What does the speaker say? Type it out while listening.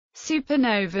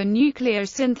Supernova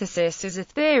nucleosynthesis is a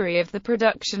theory of the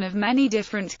production of many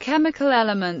different chemical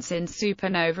elements in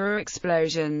supernova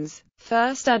explosions,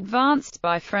 first advanced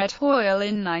by Fred Hoyle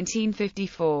in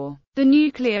 1954. The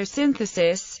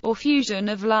nucleosynthesis, or fusion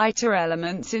of lighter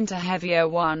elements into heavier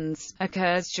ones,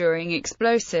 occurs during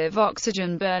explosive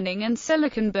oxygen burning and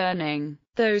silicon burning.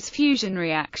 Those fusion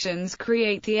reactions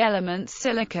create the elements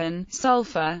silicon,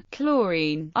 sulfur,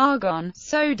 chlorine, argon,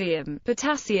 sodium,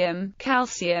 potassium,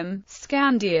 calcium,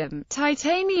 scandium,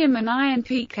 titanium and iron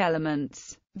peak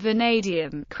elements,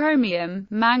 vanadium, chromium,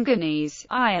 manganese,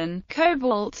 iron,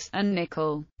 cobalt, and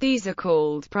nickel. These are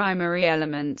called primary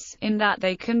elements, in that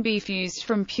they can be fused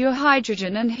from pure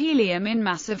hydrogen and helium in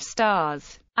massive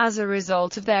stars. As a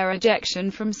result of their ejection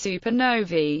from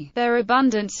supernovae, their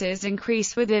abundances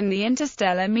increase within the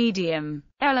interstellar medium.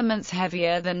 Elements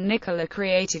heavier than nickel are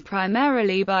created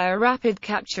primarily by a rapid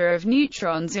capture of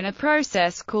neutrons in a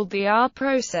process called the R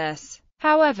process.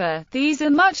 However, these are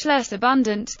much less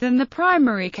abundant than the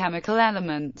primary chemical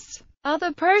elements.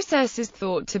 Other processes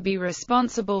thought to be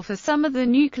responsible for some of the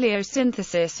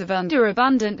nucleosynthesis of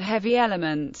underabundant heavy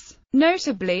elements,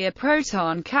 notably a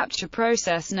proton capture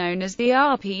process known as the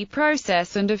RP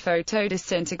process and a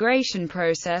photodisintegration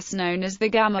process known as the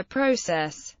gamma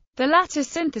process. The latter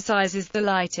synthesizes the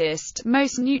lightest,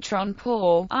 most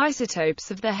neutron-poor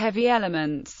isotopes of the heavy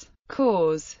elements.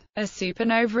 Cause: a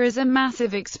supernova is a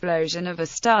massive explosion of a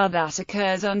star that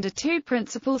occurs under two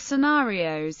principal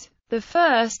scenarios. The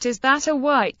first is that a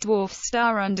white dwarf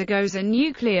star undergoes a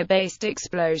nuclear-based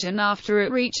explosion after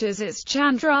it reaches its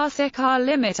Chandrasekhar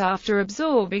limit after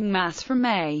absorbing mass from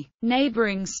a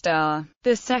neighboring star.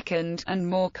 The second, and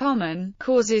more common,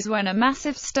 cause is when a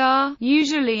massive star,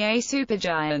 usually a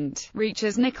supergiant,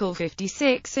 reaches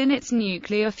nickel-56 in its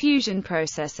nuclear fusion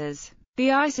processes. The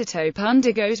isotope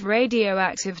undergoes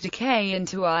radioactive decay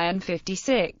into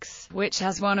iron-56, which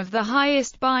has one of the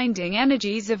highest binding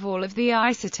energies of all of the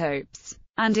isotopes,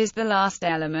 and is the last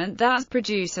element that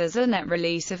produces a net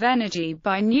release of energy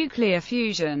by nuclear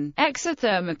fusion,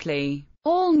 exothermically.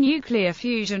 All nuclear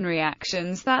fusion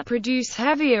reactions that produce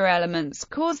heavier elements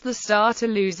cause the star to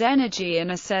lose energy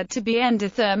and are said to be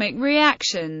endothermic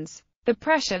reactions. The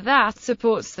pressure that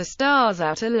supports the star's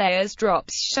outer layers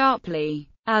drops sharply,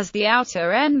 as the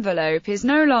outer envelope is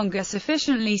no longer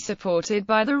sufficiently supported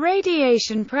by the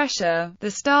radiation pressure.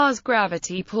 The star's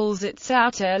gravity pulls its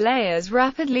outer layers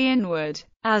rapidly inward.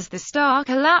 As the star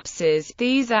collapses,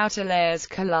 these outer layers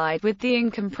collide with the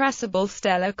incompressible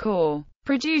stellar core,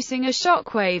 producing a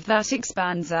shockwave that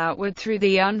expands outward through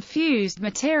the unfused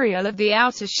material of the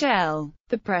outer shell.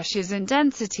 The pressures and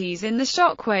densities in the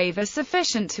shockwave are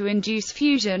sufficient to induce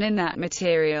fusion in that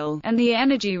material, and the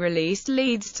energy released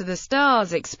leads to the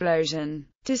star's explosion,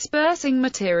 dispersing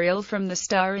material from the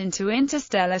star into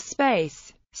interstellar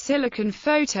space. Silicon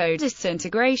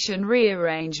photodisintegration,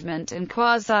 rearrangement and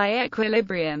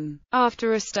quasi-equilibrium.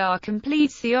 After a star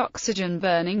completes the oxygen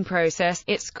burning process,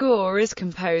 its core is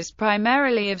composed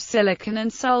primarily of silicon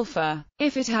and sulfur.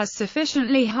 If it has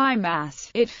sufficiently high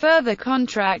mass, it further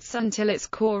contracts until its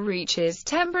core reaches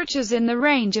temperatures in the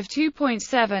range of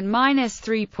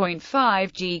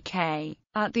 2.7–3.5 GK.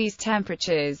 At these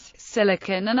temperatures,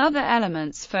 silicon and other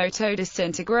elements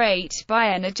photodisintegrate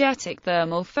by energetic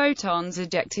thermal photons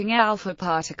ejecting alpha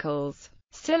particles.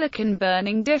 Silicon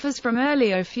burning differs from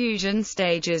earlier fusion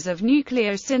stages of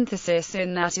nucleosynthesis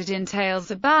in that it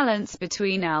entails a balance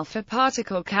between alpha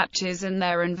particle captures and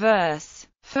their inverse,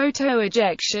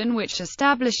 photoejection, which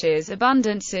establishes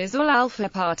abundances all alpha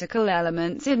particle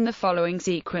elements in the following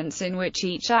sequence, in which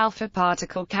each alpha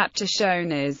particle capture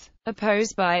shown is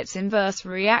opposed by its inverse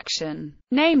reaction,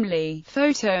 namely,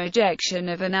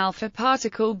 photoejection of an alpha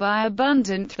particle by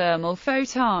abundant thermal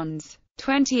photons.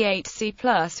 28C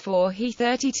plus 4 He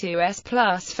 32S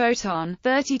plus photon,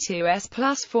 32S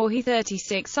plus 4 He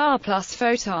 36R plus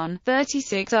photon,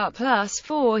 36R plus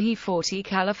 4 He 40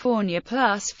 California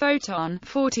plus photon,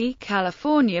 40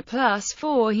 California plus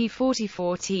 4 He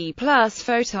 44T plus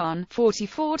photon,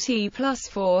 44T plus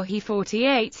 4 He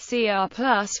 48CR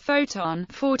plus photon,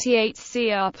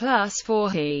 48CR plus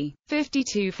 4 He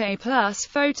 52 Fe plus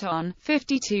photon,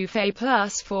 52 Fe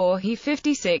plus 4 He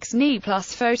 56 Ni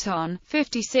plus photon,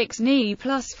 56 Ni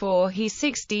plus 4 He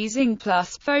 60 Zing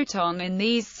plus photon. In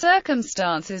these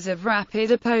circumstances of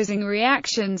rapid opposing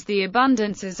reactions, the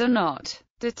abundances are not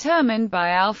determined by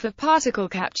alpha particle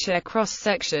capture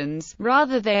cross-sections,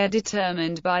 rather they are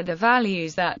determined by the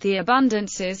values that the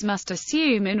abundances must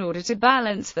assume in order to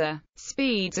balance the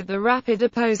speeds of the rapid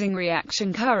opposing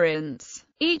reaction currents.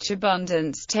 Each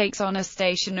abundance takes on a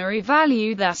stationary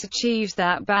value that achieves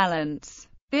that balance.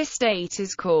 This state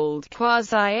is called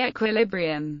Quasi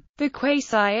Equilibrium. The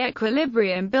Quasi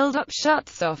Equilibrium buildup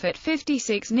shuts off at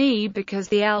 56 Ni because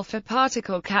the alpha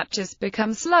particle captures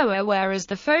become slower, whereas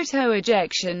the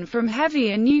photoejection from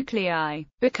heavier nuclei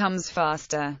becomes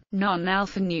faster.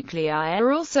 Non-alpha nuclei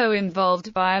are also involved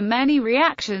via many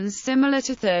reactions similar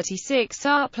to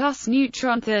 36R plus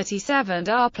neutron,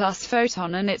 37R plus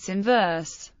photon, and its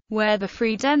inverse, where the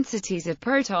free densities of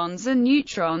protons and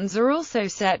neutrons are also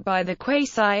set by the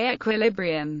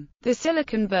quasi-equilibrium. The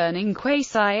silicon-burning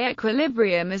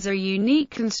quasi-equilibrium is a unique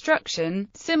construction,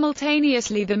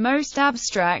 simultaneously the most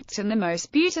abstract and the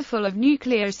most beautiful of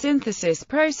nucleosynthesis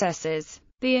processes.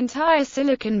 The entire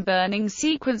silicon-burning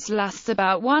sequence lasts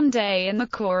about 1 day in the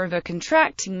core of a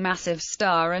contracting massive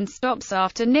star and stops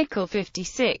after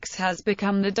nickel-56 has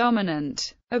become the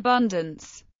dominant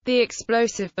abundance. The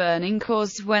explosive burning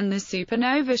caused when the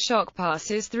supernova shock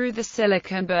passes through the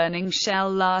silicon-burning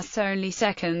shell lasts only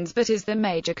seconds but is the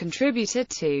major contributor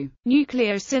to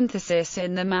nucleosynthesis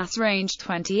in the mass range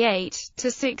 28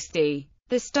 to 60.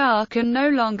 The star can no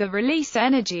longer release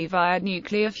energy via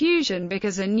nuclear fusion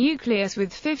because a nucleus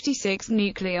with 56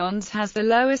 nucleons has the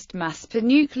lowest mass per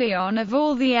nucleon of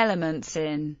all the elements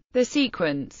in the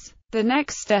sequence. The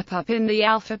next step up in the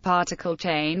alpha particle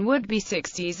chain would be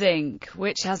 60 zinc,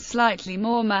 which has slightly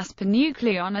more mass per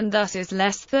nucleon and thus is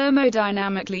less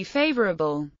thermodynamically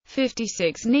favorable.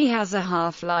 56 Ni has a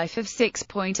half-life of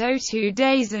 6.02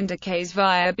 days and decays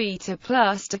via beta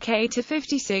plus decay to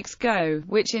 56 Go,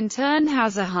 which in turn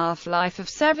has a half-life of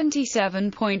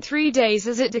 77.3 days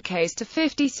as it decays to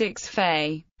 56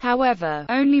 Fe. However,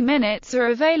 only minutes are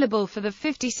available for the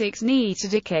 56 Ni to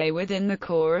decay within the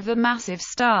core of the massive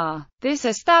star. This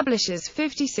establishes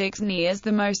 56 Ni as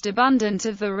the most abundant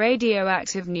of the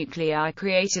radioactive nuclei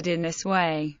created in this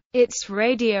way. Its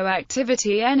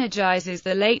radioactivity energizes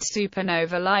the late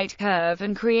supernova light curve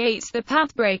and creates the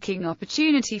path-breaking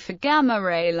opportunity for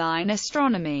gamma-ray line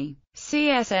astronomy.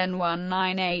 CSN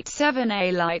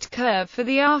 1987A light curve for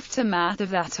the aftermath of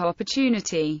that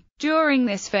opportunity. During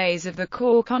this phase of the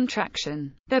core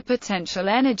contraction, the potential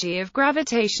energy of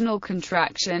gravitational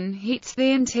contraction heats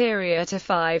the interior to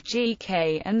 5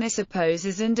 GK, and this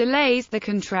opposes and delays the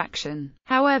contraction.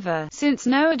 However, since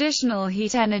no additional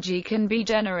heat energy can be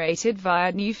generated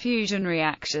via new fusion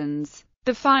reactions,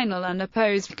 the final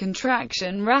unopposed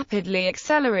contraction rapidly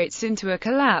accelerates into a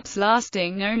collapse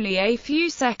lasting only a few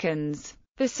seconds.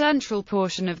 The central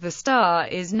portion of the star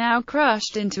is now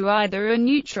crushed into either a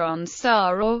neutron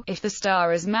star or, if the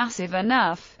star is massive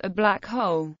enough, a black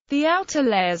hole. The outer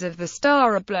layers of the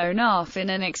star are blown off in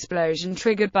an explosion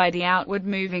triggered by the outward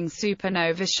moving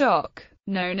supernova shock,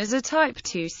 known as a Type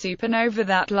II supernova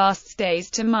that lasts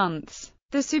days to months.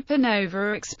 The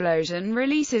supernova explosion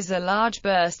releases a large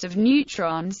burst of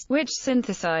neutrons, which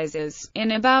synthesizes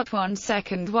in about 1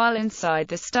 second while inside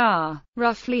the star.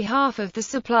 Roughly half of the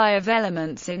supply of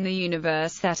elements in the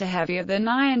universe that are heavier than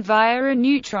iron via a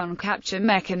neutron capture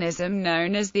mechanism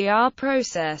known as the R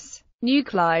process.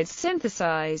 Nuclides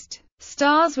synthesized.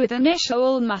 Stars with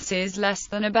initial masses less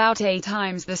than about 8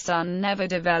 times the Sun never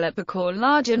develop a core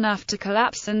large enough to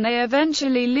collapse, and they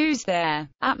eventually lose their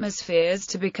atmospheres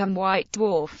to become white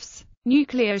dwarfs.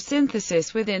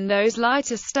 Nucleosynthesis within those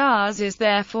lighter stars is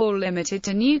therefore limited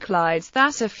to nuclides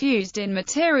that are fused in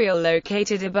material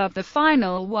located above the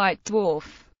final white dwarf.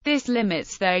 This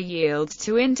limits their yield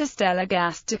to interstellar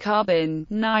gas, to carbon,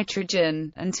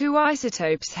 nitrogen, and to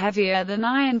isotopes heavier than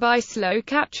iron by slow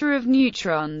capture of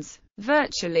neutrons.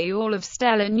 Virtually all of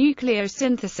stellar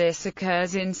nucleosynthesis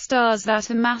occurs in stars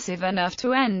that are massive enough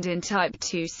to end in Type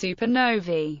II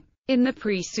supernovae. In the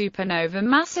pre-supernova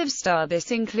massive star,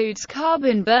 this includes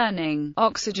carbon burning,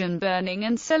 oxygen burning,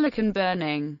 and silicon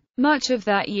burning. Much of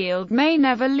that yield may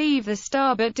never leave the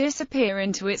star but disappear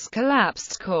into its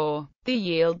collapsed core. The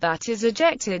yield that is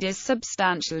ejected is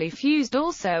substantially fused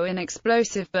also in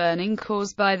explosive burning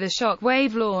caused by the shock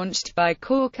wave launched by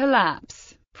core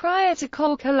collapse. Prior to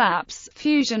core collapse,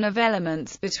 fusion of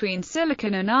elements between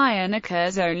silicon and iron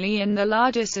occurs only in the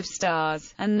largest of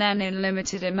stars, and then in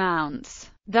limited amounts.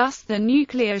 Thus the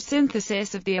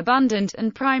nucleosynthesis of the abundant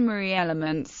and primary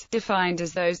elements, defined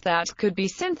as those that could be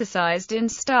synthesized in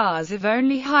stars of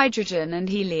only hydrogen and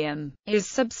helium, is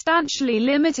substantially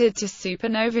limited to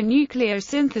supernova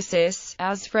nucleosynthesis,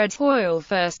 as Fred Hoyle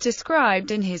first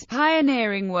described in his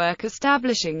pioneering work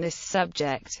establishing this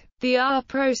subject. The R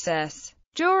process.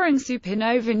 During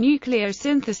supernova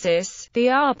nucleosynthesis,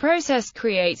 the R process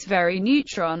creates very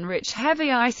neutron-rich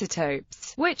heavy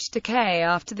isotopes, which decay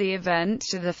after the event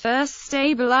to the first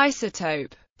stable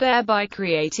isotope, thereby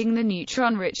creating the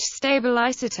neutron-rich stable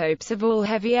isotopes of all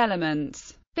heavy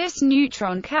elements. This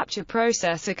neutron capture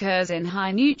process occurs in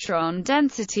high neutron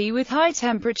density with high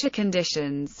temperature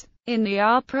conditions. In the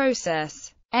R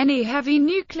process, any heavy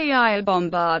nuclei are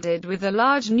bombarded with a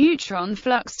large neutron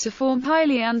flux to form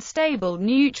highly unstable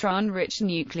neutron-rich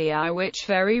nuclei which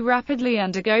very rapidly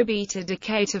undergo beta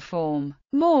decay to form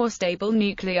more stable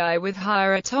nuclei with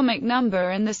higher atomic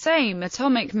number and the same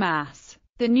atomic mass.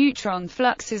 The neutron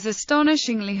flux is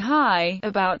astonishingly high,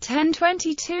 about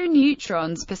 1022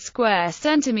 neutrons per square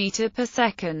centimeter per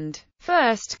second.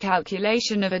 First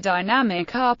calculation of a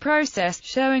dynamic R process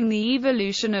showing the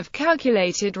evolution of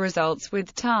calculated results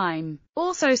with time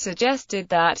also suggested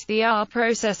that the R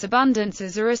process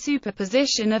abundances are a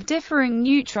superposition of differing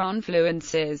neutron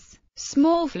fluences.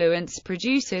 Small fluence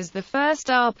produces the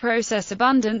first R process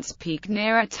abundance peak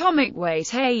near atomic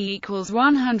weight A equals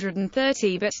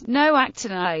 130 but no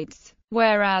actinides,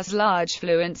 whereas large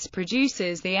fluence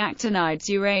produces the actinides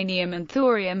uranium and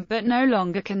thorium but no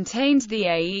longer contains the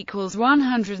A equals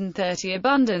 130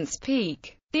 abundance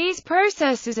peak. These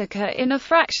processes occur in a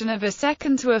fraction of a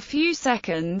second to a few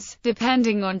seconds,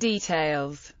 depending on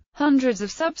details. Hundreds of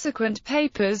subsequent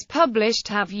papers published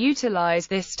have utilized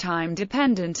this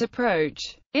time-dependent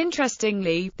approach.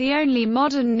 Interestingly, the only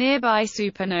modern nearby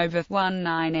supernova,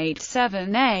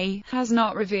 1987A, has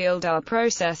not revealed R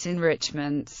process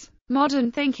enrichments. Modern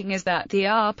thinking is that the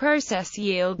R process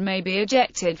yield may be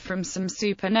ejected from some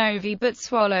supernovae but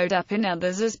swallowed up in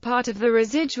others as part of the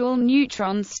residual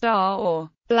neutron star or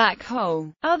black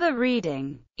hole. Other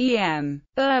reading: E.M.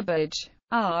 Burbage,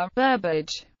 R.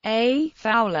 Burbage, A.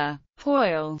 Fowler,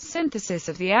 Hoyle, Synthesis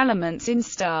of the Elements in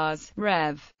Stars,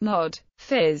 Rev. Mod.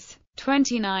 Phys.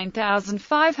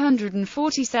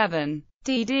 29547,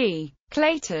 dd.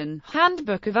 Clayton,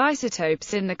 Handbook of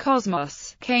Isotopes in the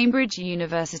Cosmos, Cambridge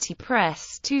University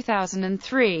Press,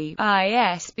 2003,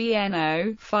 ISBN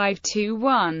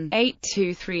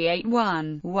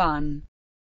 0-521-82381-1.